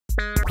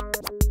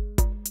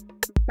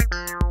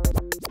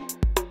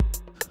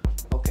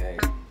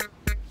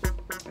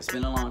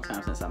been a long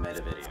time since I made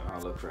a video. I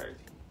look crazy.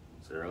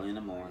 It's early in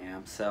the morning.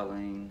 I'm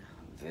selling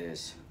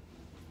this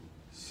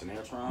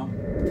snare drum.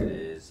 It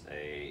is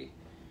a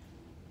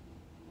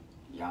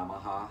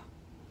Yamaha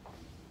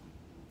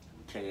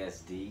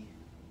KSD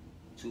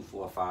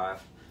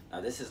 245.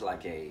 Now this is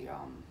like a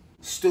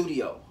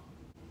studio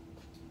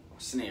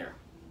snare.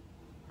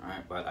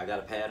 Alright, but I got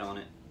a pad on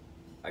it.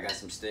 I got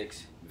some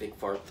sticks, Vic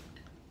Firth.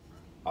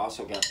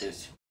 Also got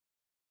this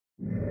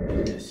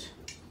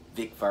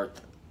Vic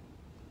Firth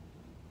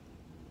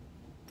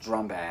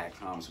drum bag.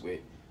 Comes with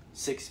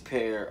 6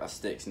 pair of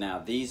sticks. Now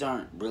these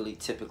aren't really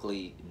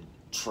typically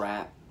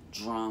trap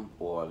drum,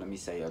 or let me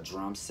say a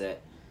drum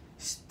set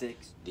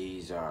sticks.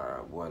 These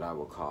are what I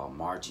would call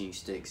marching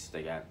sticks.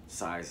 They got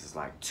sizes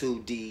like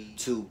 2D,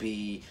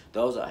 2B.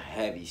 Those are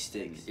heavy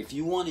sticks. If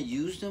you want to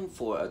use them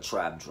for a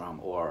trap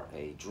drum or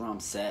a drum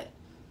set,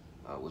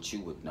 which you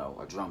would know,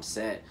 a drum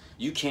set,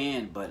 you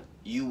can, but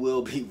you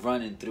will be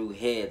running through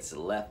heads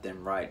left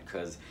and right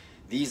because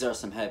these are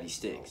some heavy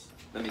sticks.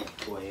 Let me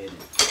go ahead and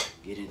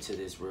get into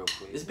this real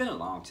quick. It's been a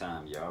long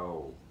time,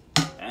 yo,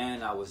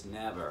 and I was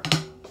never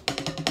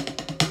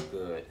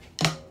good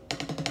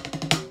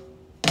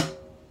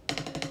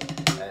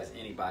as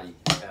anybody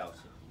else.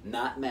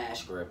 Not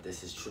mash grip.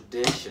 This is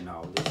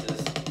traditional. This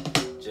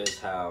is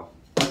just how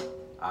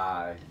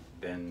I've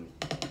been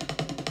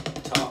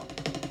taught.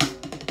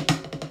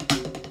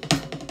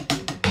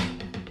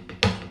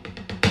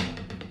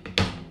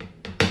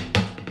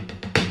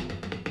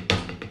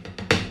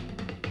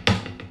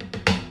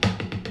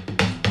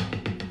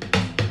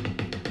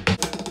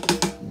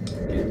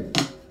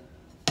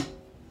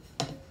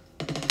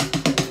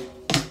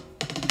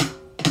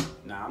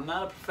 Now, I'm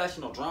not a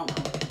professional drummer,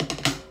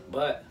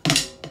 but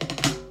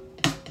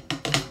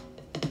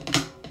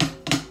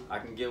I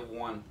can give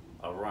one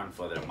a run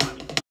for their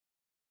money.